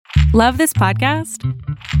Love this podcast?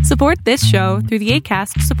 Support this show through the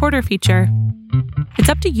Acast supporter feature. It's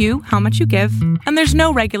up to you how much you give, and there's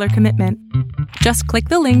no regular commitment. Just click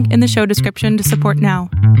the link in the show description to support now.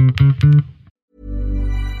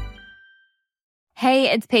 Hey,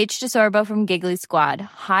 it's Paige DeSorbo from Giggly Squad.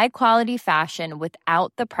 High quality fashion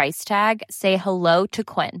without the price tag. Say hello to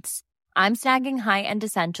Quince. I'm snagging high-end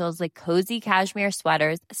essentials like cozy cashmere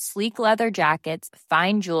sweaters, sleek leather jackets,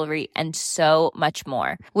 fine jewelry, and so much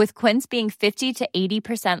more. With Quince being 50 to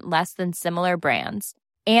 80% less than similar brands.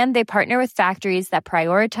 And they partner with factories that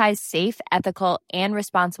prioritize safe, ethical, and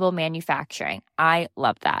responsible manufacturing. I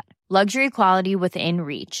love that. Luxury quality within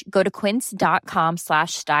reach. Go to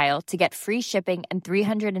quince.com/style to get free shipping and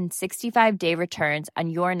 365-day returns on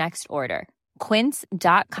your next order.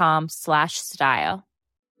 Quince.com/style.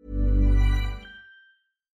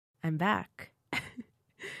 I'm back.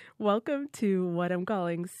 Welcome to what I'm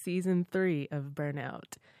calling Season 3 of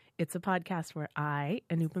Burnout. It's a podcast where I,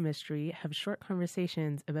 Anupa Mistry, have short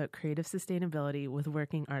conversations about creative sustainability with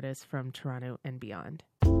working artists from Toronto and beyond.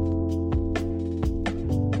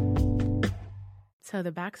 So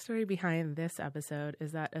the backstory behind this episode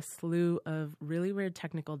is that a slew of really weird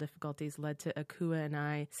technical difficulties led to Akua and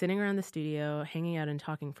I sitting around the studio, hanging out and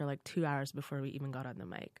talking for like 2 hours before we even got on the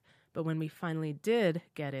mic. But when we finally did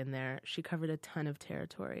get in there, she covered a ton of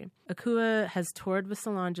territory. Akua has toured with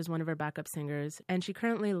Solange as one of her backup singers, and she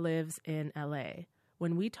currently lives in LA.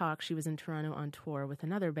 When we talked, she was in Toronto on tour with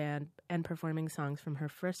another band and performing songs from her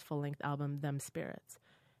first full-length album, Them Spirits.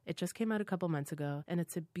 It just came out a couple months ago, and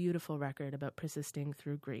it's a beautiful record about persisting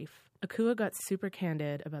through grief. Akua got super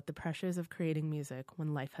candid about the pressures of creating music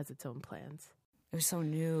when life has its own plans. It was so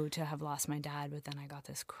new to have lost my dad, but then I got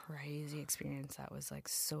this crazy experience that was like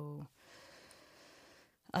so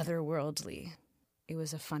otherworldly. It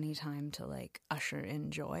was a funny time to like usher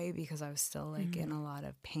in joy because I was still like in a lot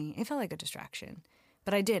of pain. It felt like a distraction,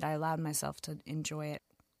 but I allowed myself to enjoy it.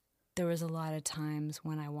 There was a lot of times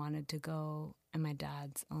when I wanted to go, and my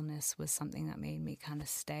dad's illness was something that made me kind of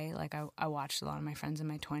stay. Like I watched a lot of my friends in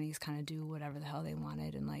my 20s kind of do whatever the hell they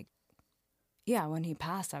wanted, and like, yeah, when he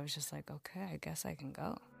passed, I was just like, okay, I guess I can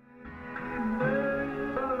go.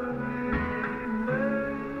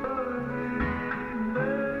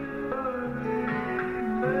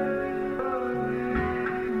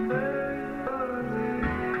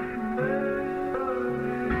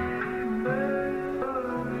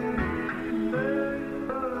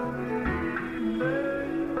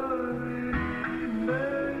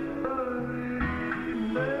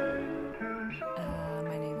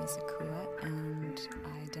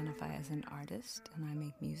 And I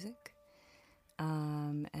make music.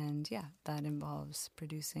 And yeah, that involves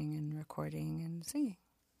producing and recording and singing.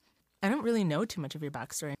 I don't really know too much of your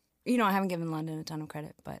backstory. You know, I haven't given London a ton of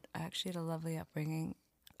credit, but I actually had a lovely upbringing.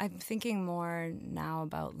 I'm thinking more now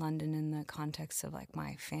about London in the context of like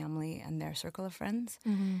my family and their circle of friends.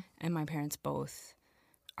 Mm-hmm. And my parents both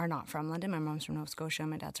are not from London. My mom's from Nova Scotia,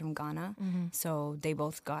 my dad's from Ghana. Mm-hmm. So they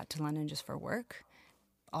both got to London just for work.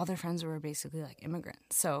 All their friends were basically like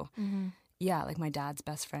immigrants. So yeah, like my dad's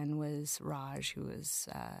best friend was Raj, who was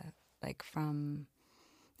like from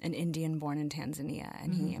an Indian born in Tanzania,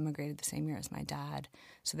 and he immigrated the same year as my dad.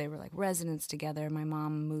 So they were like residents together. My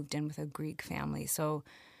mom moved in with a Greek family. So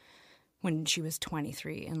when she was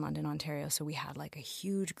 23 in London, Ontario, so we had like a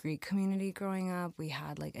huge Greek community growing up. We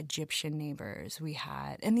had like Egyptian neighbors.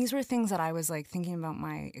 And these were things that I was like thinking about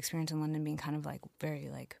my experience in London being kind of like very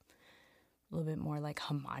like a little bit more like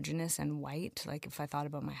homogenous and white, like if I thought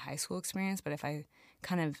about my high school experience. But if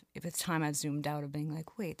it's time I've zoomed out of being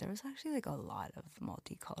like, wait, there was actually like a lot of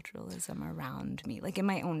multiculturalism around me, like in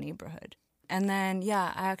my own neighborhood. And then,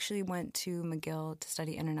 yeah, I actually went to McGill to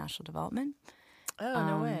study international development. Oh,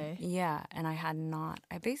 no way. Yeah, and I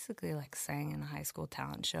basically like sang in a high school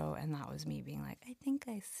talent show, and that was me being like, I think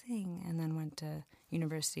I sing, and then went to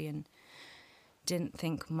university and didn't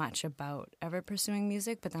think much about ever pursuing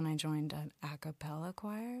music, but then I joined an a cappella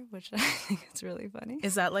choir, which I think is really funny.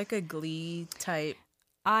 Is that like a Glee type?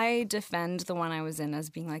 I defend the one I was in as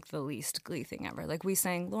being like the least Glee thing ever. Like we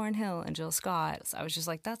sang Lauryn Hill and Jill Scott. So I was just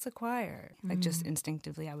like, that's a choir. Like just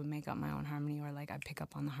instinctively I would make up my own harmony, or like I'd pick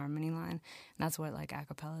up on the harmony line. And that's what like a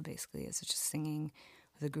cappella basically is. It's just singing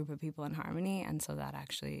with a group of people in harmony. And so that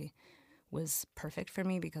actually was perfect for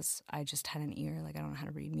me because I just had an ear. Like I don't know how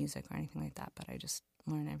to read music or anything like that, but I just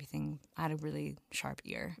learned everything. I had a really sharp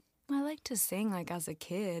ear. I liked to sing like as a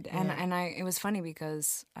kid, and it was funny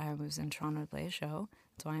because I was in Toronto to play a show.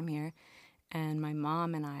 That's why I'm here. And my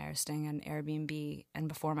mom and I are staying at an Airbnb. And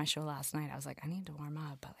before my show last night, I was like, I need to warm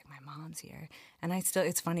up, but like my mom's here. And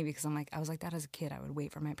it's funny because I was like that as a kid. I would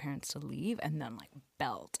wait for my parents to leave and then like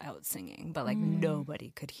belt out singing. But like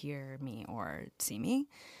nobody could hear me or see me.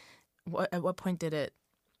 At what point did it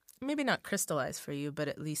maybe not crystallize for you, but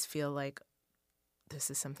at least feel like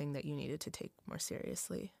this is something that you needed to take more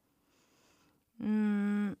seriously?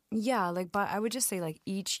 Yeah, but I would just say like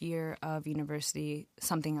each year of university,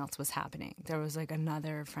 something else was happening. There was like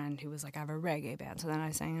another friend who was like, I have a reggae band. So then I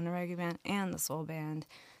sang in a reggae band and the soul band.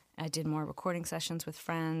 I did more recording sessions with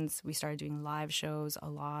friends. We started doing live shows a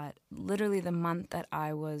lot. Literally the month that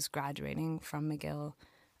I was graduating from McGill,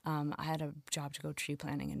 I had a job to go tree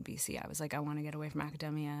planting in BC. I was like, I want to get away from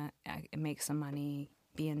academia, make some money,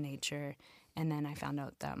 be in nature. And then I found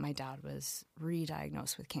out that my dad was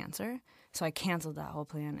re-diagnosed with cancer. So I canceled that whole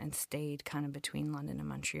plan and stayed kind of between London and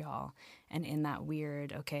Montreal. And in that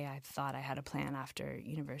weird, okay, I thought I had a plan after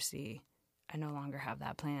university, I no longer have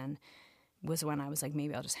that plan, was when I was like,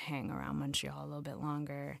 maybe I'll just hang around Montreal a little bit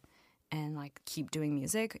longer and like keep doing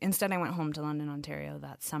music. Instead, I went home to London, Ontario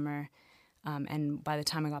that summer. And by the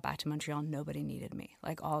time I got back to Montreal, nobody needed me.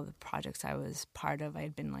 Like all the projects I was part of, I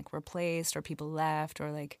had been like replaced or people left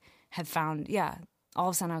or like had found, all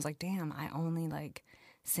of a sudden I was like, damn, I only like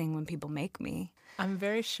sing when people make me. I'm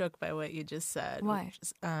very shook by what you just said. Why?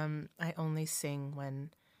 I only sing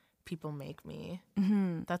when people make me.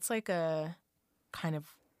 Mm-hmm. That's like a kind of,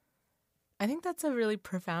 I think that's a really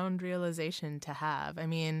profound realization to have. I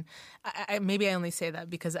mean, maybe I only say that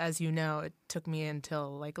because, as you know, it took me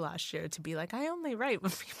until like last year to be like, I only write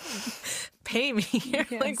when people pay me,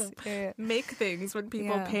 or make things when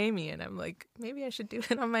people pay me, and I'm like, maybe I should do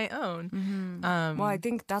it on my own. Mm-hmm. Well, I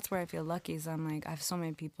think that's where I feel lucky. Is I'm like, I have so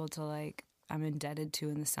many people to like, I'm indebted to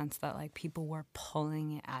in the sense that like people were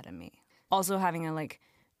pulling it out of me. Also having a like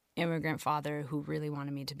immigrant father who really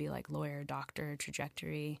wanted me to be like lawyer, doctor,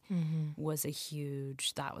 trajectory was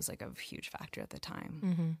that was like a huge factor at the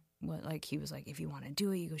time. What, like he was like, if you want to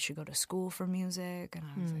do it, you should go to school for music. And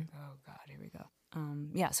I was like, oh God, here we go.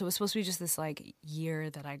 So it was supposed to be just this like year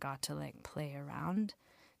that I got to like play around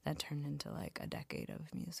that turned into like a decade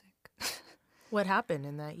of music. What happened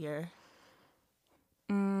in that year?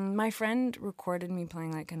 My friend recorded me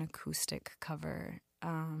playing like an acoustic cover.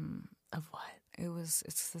 Of what?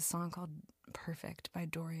 It's the song called Perfect by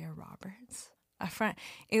Doria Roberts.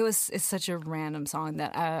 It's such a random song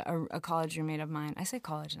that a college roommate of mine, I say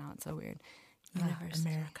college now, it's so weird. University.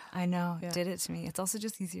 America. I know, did it to me. It's also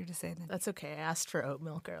just easier to say than. That's okay. I asked for oat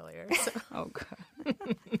milk earlier. So. Oh, God.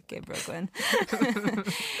 Okay, Brooklyn.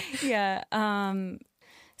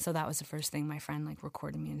 So that was the first thing. My friend like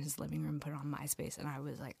recorded me in his living room, put it on MySpace, and I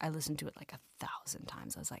was like, I listened to it like 1,000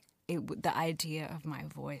 times. I was like, the idea of my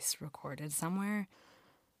voice recorded somewhere.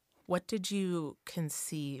 What did you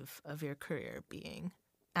conceive of your career being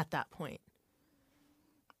at that point?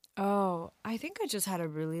 Oh, I think I just had a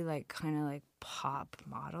really like kind of like pop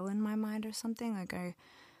model in my mind or something. Like I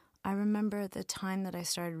remember at the time that I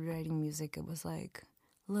started writing music, it was like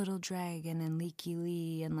Little Dragon and Leaky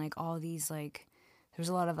Lee and like all these like. There's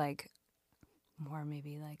a lot of like more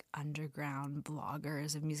maybe like underground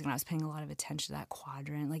bloggers of music, and I was paying a lot of attention to that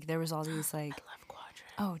Quadrant. Like there was all these like I love Quadrant.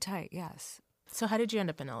 Oh, tight, yes. So how did you end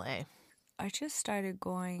up in LA? I just started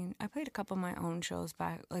going. I played a couple of my own shows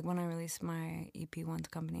back, like when I released my EP One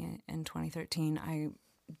Company in 2013. I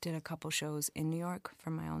did a couple shows in New York for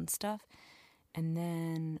my own stuff, and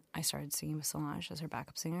then I started singing with Solange as her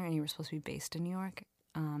backup singer, and you were supposed to be based in New York.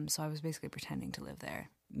 So I was basically pretending to live there.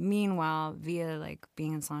 Meanwhile, via like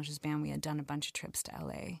being in Solange's band, we had done a bunch of trips to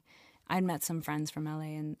LA. I'd met some friends from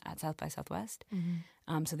LA and at South by Southwest.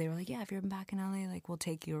 So they were like, yeah, if you're back in LA, like we'll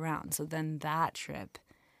take you around. So then that trip,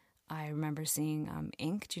 I remember seeing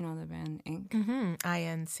Ink. Do you know the band Ink?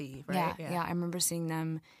 INC, right? Yeah. I remember seeing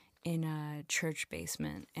them in a church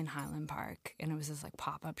basement in Highland Park. And it was this like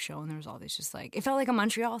pop-up show, and there was all these just like, it felt like a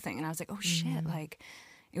Montreal thing. And I was like, oh shit, like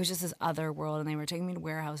it was just this other world, and they were taking me to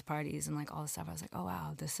warehouse parties and like all this stuff. I was like, oh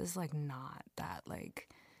wow, this is like not that like,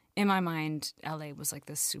 in my mind, LA was like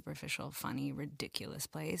this superficial, funny, ridiculous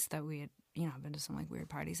place that we had, been to some like weird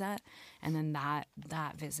parties at. And then that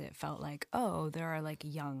visit felt like, oh, there are like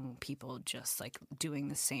young people just like doing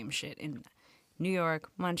the same shit in New York,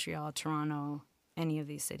 Montreal, Toronto, any of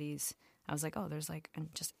these cities. I was like, oh, there's like a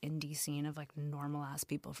just indie scene of like normal ass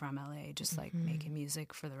people from LA just like making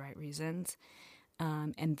music for the right reasons.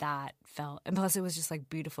 And that felt, and plus it was just like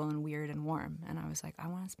beautiful and weird and warm. And I was like, I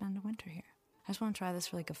want to spend a winter here. I just want to try this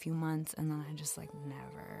for like a few months. And then I just like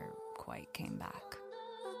never quite came back.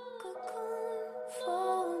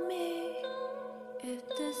 For me, if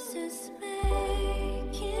this is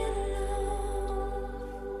making love.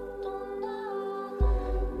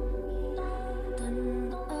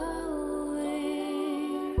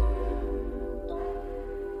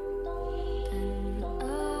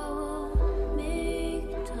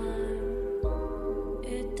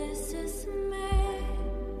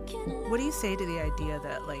 What do you say to the idea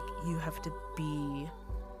that, like, you have to be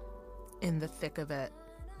in the thick of it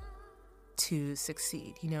to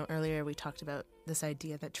succeed? You know, earlier we talked about this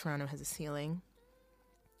idea that Toronto has a ceiling.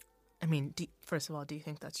 I mean, first of all, do you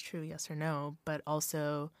think that's true, yes or no? But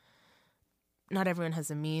also, not everyone has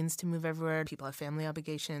the means to move everywhere. People have family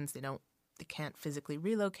obligations. They can't physically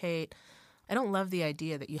relocate. I don't love the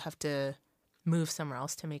idea that you have to move somewhere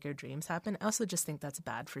else to make your dreams happen. I also just think that's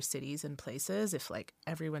bad for cities and places if, like,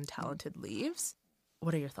 everyone talented leaves.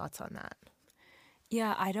 What are your thoughts on that?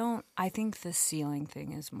 Yeah, I think the ceiling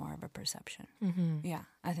thing is more of a perception. Yeah,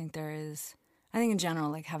 I think in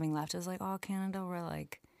general, like, having left is like, oh, Canada, we're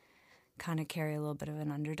like kind of carry a little bit of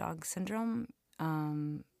an underdog syndrome.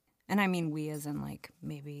 And I mean we as in, like,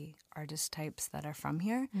 maybe artist types that are from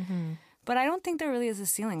here. But I don't think there really is a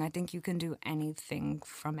ceiling. I think you can do anything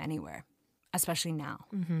from anywhere, especially now.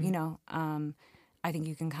 You know, I think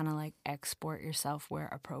you can kind of, like, export yourself where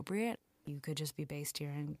appropriate. You could just be based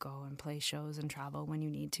here and go and play shows and travel when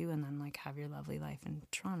you need to, and then, like, have your lovely life in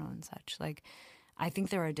Toronto and such. Like, I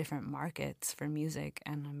think there are different markets for music,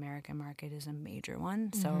 and the American market is a major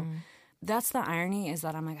one. So that's the irony, is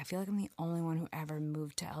that I'm like, I feel like I'm the only one who ever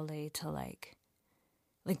moved to LA to, like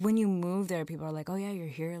when you move there, people are like, oh yeah, you're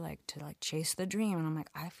here, like, to, like, chase the dream. And I'm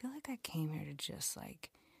like, I feel like I came here to just,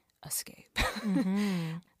 like, escape.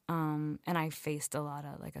 And I faced a lot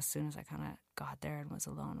of, like, as soon as I kind of got there and was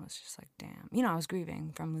alone, was just like, damn. You know, I was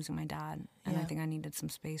grieving from losing my dad, and I think I needed some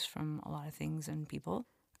space from a lot of things and people.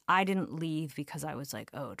 I didn't leave because I was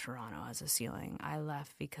like, oh, Toronto has a ceiling. I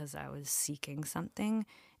left because I was seeking something,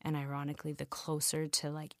 and ironically, the closer to,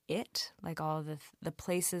 like, it, like, all the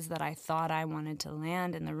places that I thought I wanted to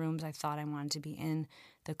land and the rooms I thought I wanted to be in,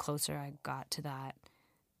 the closer I got to that,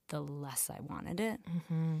 the less I wanted it.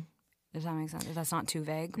 Does that make sense? That's not too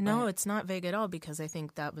vague? No, it's not vague at all, because I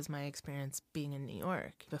think that was my experience being in New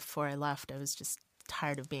York. Before I left, I was just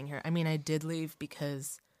tired of being here. I mean, I did leave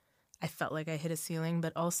because I felt like I hit a ceiling,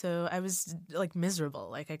 but also I was, like, miserable.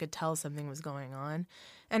 Like, I could tell something was going on.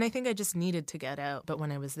 And I think I just needed to get out. But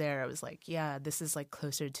when I was there, I was like, yeah, this is, like,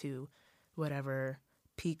 closer to whatever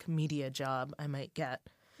peak media job I might get.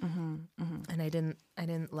 And I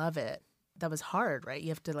didn't love it. That was hard, right? You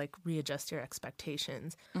have to, like, readjust your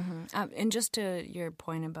expectations. And just to your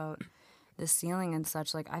point about the ceiling and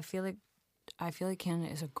such, like, I feel like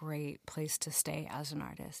Canada is a great place to stay as an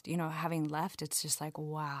artist. You know, having left, it's just like,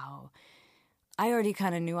 wow. I already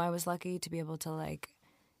kind of knew I was lucky to be able to, like,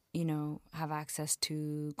 you know, have access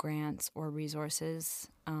to grants or resources.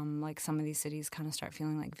 Like, some of these cities kind of start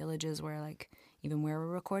feeling like villages where, like, even where we're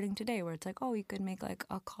recording today, where it's like, oh, you could make, like,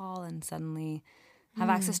 a call and suddenly have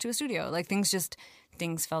access to a studio. Like,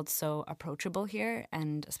 things felt so approachable here,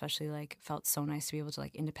 and especially, like, felt so nice to be able to,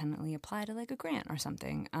 like, independently apply to, like, a grant or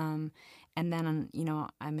something. And then, you know,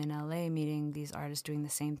 I'm in LA meeting these artists doing the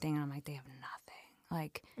same thing, and I'm like, they have nothing.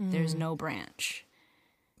 Like, there's no branch.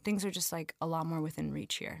 Things are just, like, a lot more within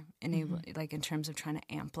reach here. Like, in terms of trying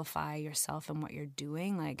to amplify yourself and what you're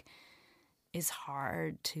doing, like, it's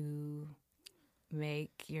hard to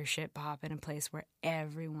make your shit pop in a place where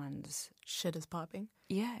everyone's shit is popping.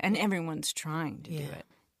 Yeah, and everyone's trying to do it,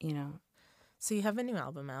 you know. So you have a new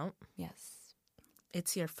album out. Yes.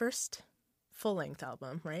 It's your first full-length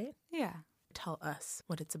album, right? Yeah. Tell us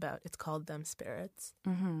what it's about. It's called Them Spirits.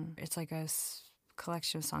 It's like a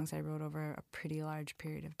collection of songs I wrote over a pretty large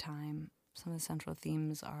period of time. Some of the central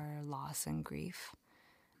themes are loss and grief.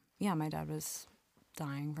 Yeah, my dad was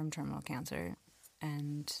dying from terminal cancer,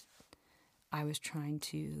 and I was trying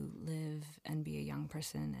to live and be a young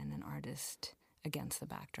person and an artist against the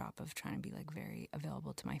backdrop of trying to be, like, very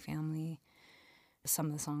available to my family. Some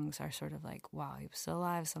of the songs are sort of like, while he was still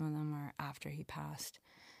alive. Some of them are after he passed.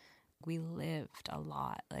 We lived a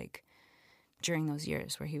lot, like, during those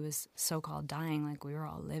years where he was so-called dying. Like, we were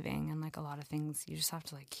all living, and, like, a lot of things you just have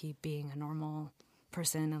to, like, keep being a normal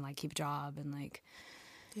person and, like, keep a job and, like,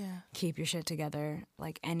 keep your shit together.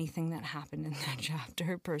 Like, anything that happened in that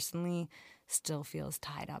chapter personally still feels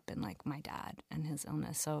tied up in, like, my dad and his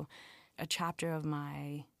illness. So a chapter of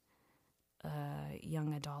my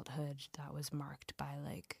young adulthood that was marked by,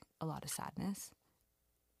 like, a lot of sadness.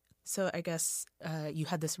 So I guess you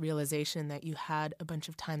had this realization that you had a bunch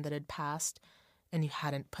of time that had passed and you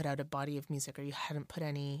hadn't put out a body of music, or you hadn't put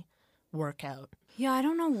any work out. Yeah, I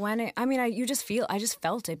don't know when it... I mean, I just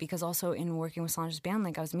felt it, because also in working with Solange's band,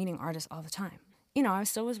 like, I was meeting artists all the time. You know, I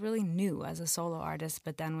still was really new as a solo artist,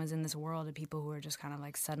 but then was in this world of people who were just kind of,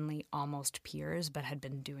 like, suddenly almost peers, but had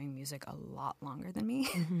been doing music a lot longer than me.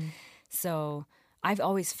 So I've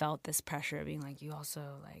always felt this pressure of being like, you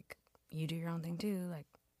also, like, you do your own thing too. Like,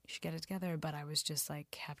 you should get it together. But I was just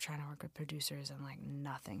like, kept trying to work with producers and like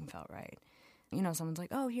nothing felt right. You know, someone's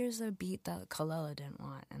like, oh, here's a beat that Kelela didn't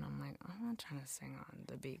want. And I'm like, I'm not trying to sing on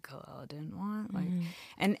the beat Kelela didn't want. Like,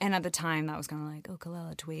 and at the time that was kind of like, oh,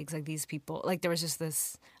 Kelela, Twigs, like these people, like there was just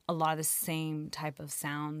a lot of the same type of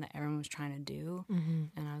sound that everyone was trying to do.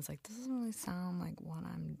 And I was like, this doesn't really sound like what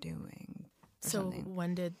I'm doing. So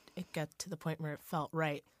when did it get to the point where it felt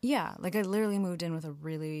right? Yeah, like I literally moved in with a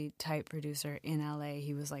really tight producer in LA.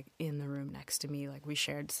 He was like in the room next to me. Like we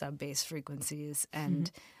shared sub-bass frequencies and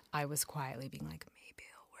I was quietly being like, maybe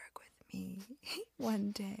he'll work with me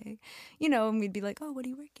one day. You know, and we'd be like, oh, what are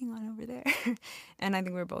you working on over there? And I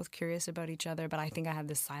think we were both curious about each other. But I think I had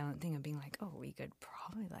this silent thing of being like, oh, we could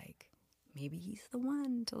probably like, maybe he's the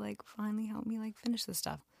one to like finally help me like finish this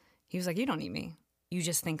stuff. He was like, you don't need me. You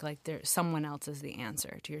just think like there's someone else is the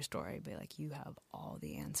answer to your story. But like you have all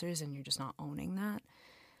the answers and you're just not owning that.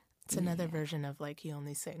 It's another version of like you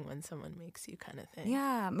only sing when someone makes you kind of thing.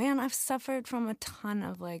 Yeah, man, I've suffered from a ton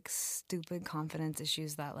of like stupid confidence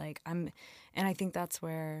issues that like and I think that's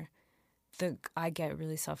where I get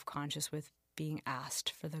really self-conscious with being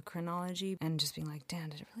asked for the chronology and just being like, Dan,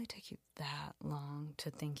 did it really take you that long to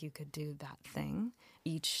think you could do that thing?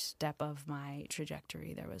 Each step of my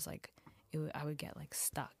trajectory, there was like, I would get like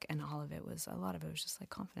stuck, and a lot of it was just like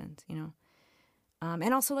confidence, you know?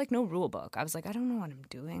 And also, like, no rule book. I was like, I don't know what I'm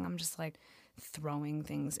doing. I'm just, like, throwing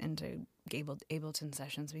things into Ableton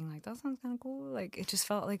sessions, being like, that sounds kind of cool. Like, it just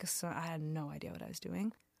felt like I had no idea what I was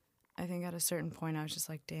doing. I think at a certain point, I was just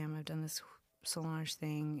like, damn, I've done this Solange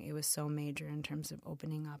thing. It was so major in terms of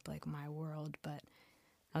opening up, like, my world. But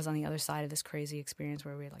I was on the other side of this crazy experience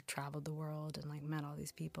where we had, like, traveled the world and, like, met all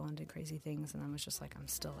these people and did crazy things. And I was just like, I'm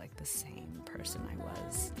still, like, the same person I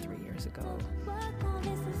was 3 years ago.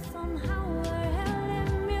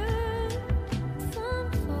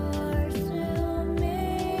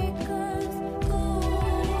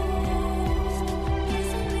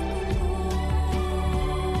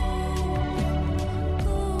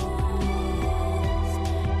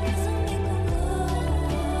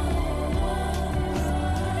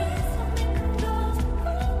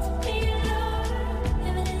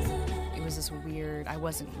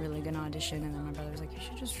 Wasn't really gonna audition, and then my brother was like, you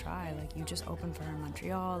should just try, like you just open for her in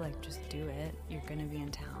Montreal, like just do it, you're gonna be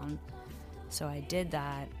in town. So I did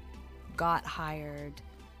that, got hired,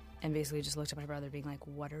 and basically just looked at my brother being like,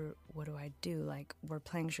 what do I do? Like, we're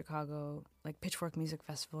playing Chicago, like Pitchfork Music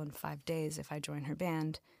Festival in 5 days if I join her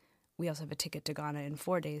band. We also have a ticket to Ghana in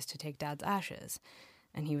 4 days to take Dad's ashes.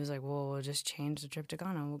 And he was like, well, we'll just change the trip to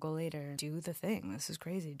Ghana, we'll go later, do the thing, this is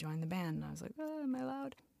crazy, join the band. And I was like, oh, am I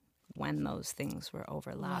allowed? When those things were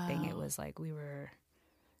overlapping, It was like we weren't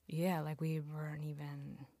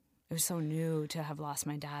even, it was so new to have lost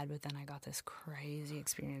my dad, but then I got this crazy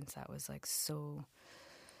experience that was like so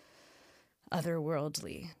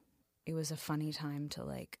otherworldly. It was a funny time to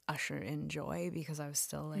like usher in joy because I was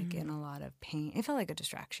still like in a lot of pain. It felt like a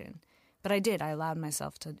distraction, but I allowed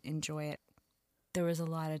myself to enjoy it. There was a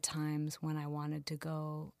lot of times when I wanted to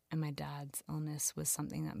go, and my dad's illness was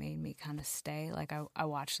something that made me kind of stay. Like, I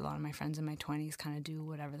watched a lot of my friends in my 20s kind of do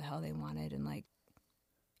whatever the hell they wanted. And, like,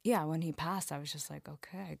 yeah, when he passed, I was just like,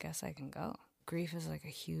 okay, I guess I can go. Grief is, like, a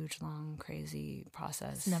huge, long, crazy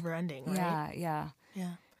process. It's never ending, right? Yeah.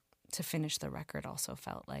 To finish the record also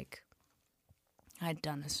felt like I'd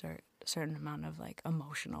done a certain amount of, like,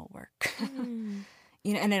 emotional work.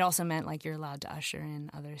 You know, and it also meant, like, you're allowed to usher in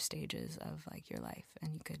other stages of, like, your life.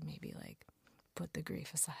 And you could maybe, like, put the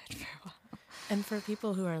grief aside for a while. And for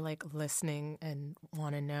people who are, like, listening and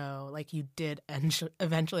want to know, like, you did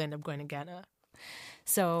eventually end up going to Ghana.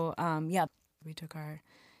 So, we took our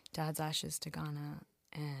dad's ashes to Ghana,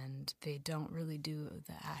 and they don't really do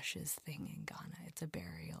the ashes thing in Ghana. It's a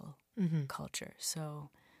burial culture. So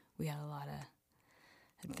we had a lot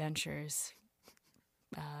of adventures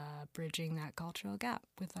bridging that cultural gap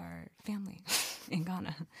with our family in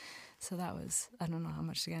Ghana. So that was, I don't know how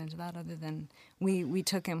much to get into that other than we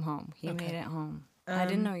took him home. He made it home. I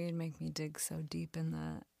didn't know you'd make me dig so deep in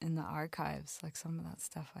the archives. Like some of that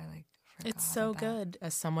stuff I like forgot It's so about. good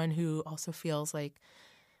as someone who also feels like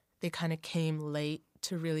they kind of came late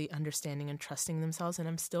to really understanding and trusting themselves, and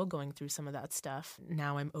I'm still going through some of that stuff.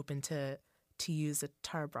 Now I'm open to use a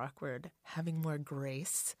Tara Brach word, having more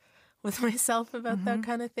grace with myself about that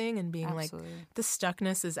kind of thing, and being Absolutely. like, the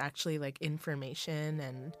stuckness is actually like information,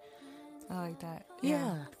 and I like that.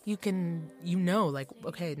 yeah, you can, like,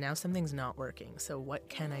 okay, now something's not working, so what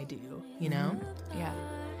can I do, you know? Yeah.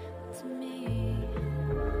 To me,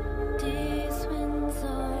 these winds of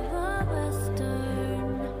a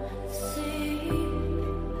western sea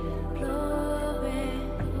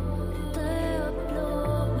blowing, they are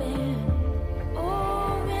blowing.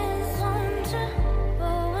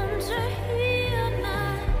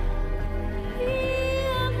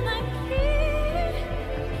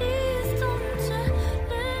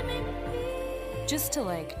 Just to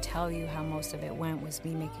like tell you how most of it went was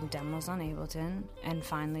me making demos on Ableton and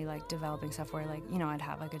finally like developing stuff where like, you know, I'd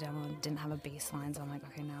have like a demo and didn't have a bass line, so I'm like,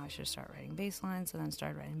 okay, now I should start writing bass lines, so then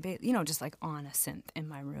started writing bass, you know, just like on a synth in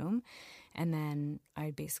my room. And then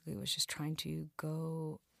I basically was just trying to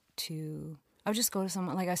I would just go to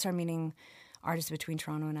someone, like I started meeting artists between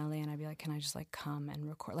Toronto and LA, and I'd be like, can I just like come and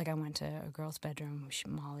record? Like I went to a girl's bedroom,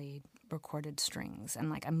 Molly recorded strings, and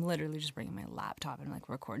like I'm literally just bringing my laptop and like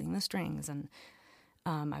recording the strings, and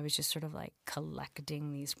I was just sort of like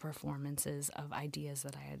collecting these performances of ideas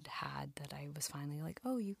that I had that I was finally like,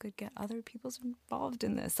 oh, you could get other people involved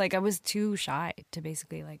in this. Like I was too shy to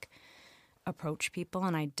basically like approach people,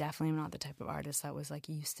 and I definitely am not the type of artist that was like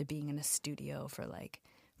used to being in a studio for like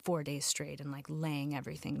 4 days straight and like laying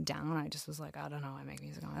everything down. I just was like, I don't know, I make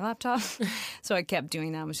music on my laptop. So I kept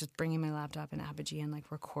doing that. I was just bringing my laptop in Apogee and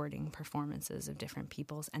like recording performances of different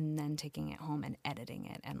people's and then taking it home and editing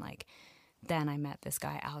it. And like then I met this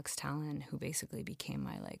guy, Alex Talon, who basically became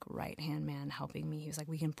my like right-hand man helping me. He was like,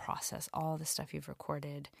 we can process all the stuff you've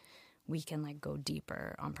recorded. We can like go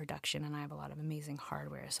deeper on production, and I have a lot of amazing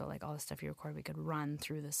hardware. So like all the stuff you record, we could run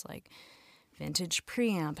through this like vintage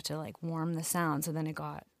preamp to like warm the sound. So then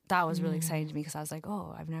that was really exciting to me because I was like,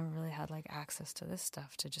 oh, I've never really had like access to this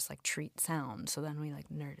stuff to just like treat sound. So then we like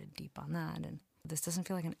nerded deep on that. And this doesn't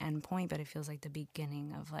feel like an end point, but it feels like the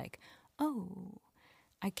beginning of like, oh,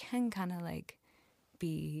 I can kind of like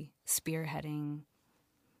be spearheading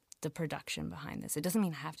the production behind this. It doesn't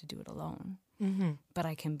mean I have to do it alone, but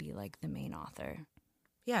I can be like the main author.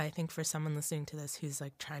 Yeah, I think for someone listening to this who's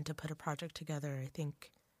like trying to put a project together, I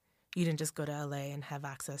think you didn't just go to LA and have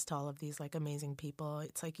access to all of these like amazing people.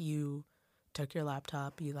 It's like you took your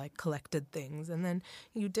laptop, you like collected things, and then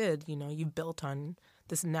you did, you know, you built on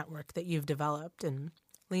this network that you've developed and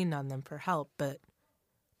leaned on them for help, but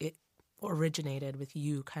it originated with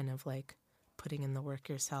you kind of like putting in the work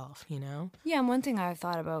yourself, you know? Yeah, and one thing I've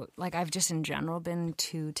thought about, like I've just in general been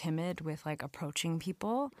too timid with like approaching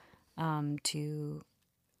people to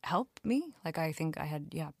help me. Like I think I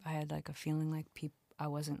had like a feeling like I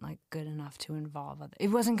wasn't like good enough to involve other. It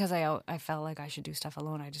wasn't because I felt like I should do stuff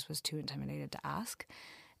alone. I just was too intimidated to ask.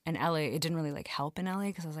 And LA, it didn't really like help in LA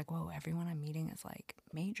because I was like, whoa, everyone I'm meeting is like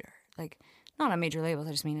major. Like not on major labels,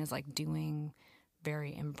 I just mean is like doing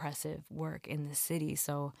very impressive work in the city.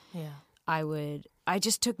 So yeah. I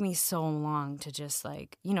just took me so long to just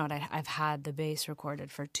like, you know, I've had the bass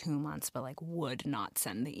recorded for 2 months, but like would not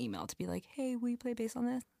send the email to be like, hey, will you play bass on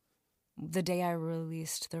this? The day I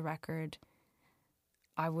released the record,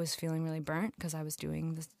 I was feeling really burnt because I was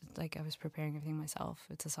doing this, like I was preparing everything myself.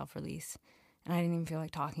 It's a self-release. And I didn't even feel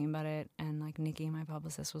like talking about it. And like Nikki, my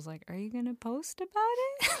publicist, was like, are you going to post about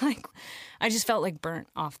it? Like, I just felt like burnt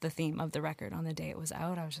off the theme of the record on the day it was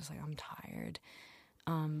out. I was just like, I'm tired.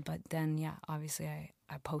 But then, yeah, obviously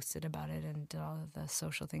I posted about it and did all of the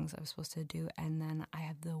social things I was supposed to do. And then I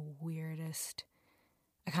had the weirdest,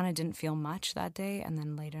 I kind of didn't feel much that day. And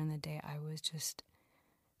then later in the day, I was just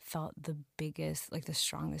felt the biggest, like the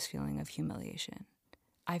strongest feeling of humiliation.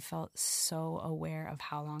 I felt so aware of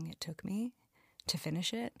how long it took me to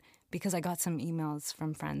finish it because I got some emails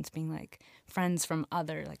from friends being like, friends from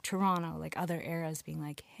other, like Toronto, like other eras being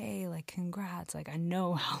like, hey, like congrats, like I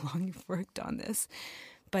know how long you've worked on this.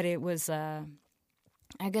 But it was, I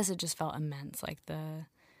guess it just felt immense, like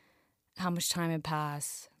how much time had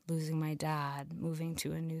passed, losing my dad, moving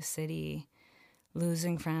to a new city,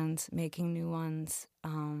 losing friends, making new ones,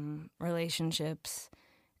 relationships.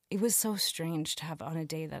 It was so strange to have on a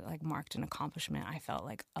day that like marked an accomplishment I felt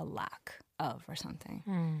like a lack of or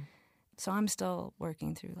something. So I'm still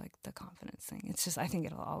working through like the confidence thing. It's just, I think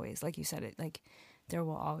it'll always, like you said, it like there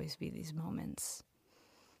will always be these moments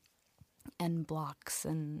and blocks,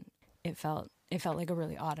 and it felt like a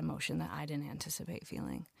really odd emotion that I didn't anticipate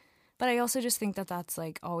feeling. But I also just think that that's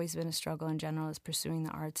like always been a struggle in general, is pursuing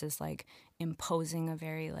the arts is like imposing a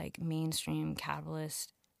very like mainstream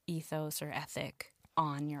capitalist ethos or ethic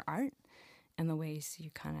on your art and the ways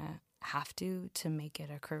you kind of have to make it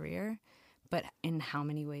a career, but in how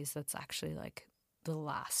many ways that's actually like the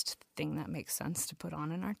last thing that makes sense to put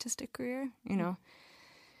on an artistic career, you know,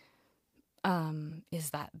 is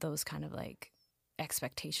that those kind of like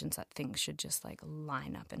expectations that things should just like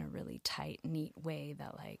line up in a really tight, neat way,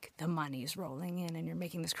 that like the money's rolling in and you're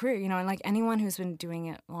making this career, you know, and like anyone who's been doing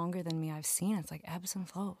it longer than me, I've seen it's like ebbs and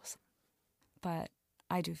flows, but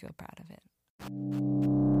I do feel proud of it.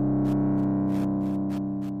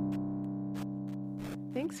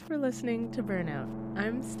 Thanks for listening to Burnout.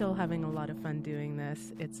 I'm still having a lot of fun doing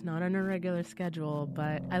this. It's not on a regular schedule,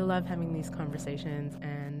 but I love having these conversations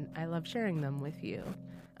and I love sharing them with you.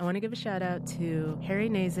 I want to give a shout out to Harry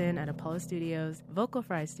Nazin at Apollo Studios, Vocal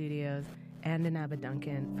Fry Studios, and Inaba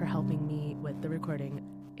Duncan for helping me with the recording.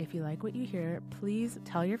 If you like what you hear, please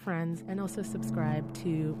tell your friends and also subscribe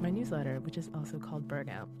to my newsletter, which is also called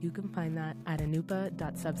Burnout. You can find that at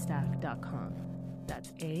anupa.substack.com.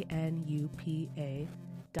 That's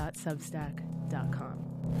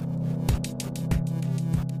ANUPA.substack.com.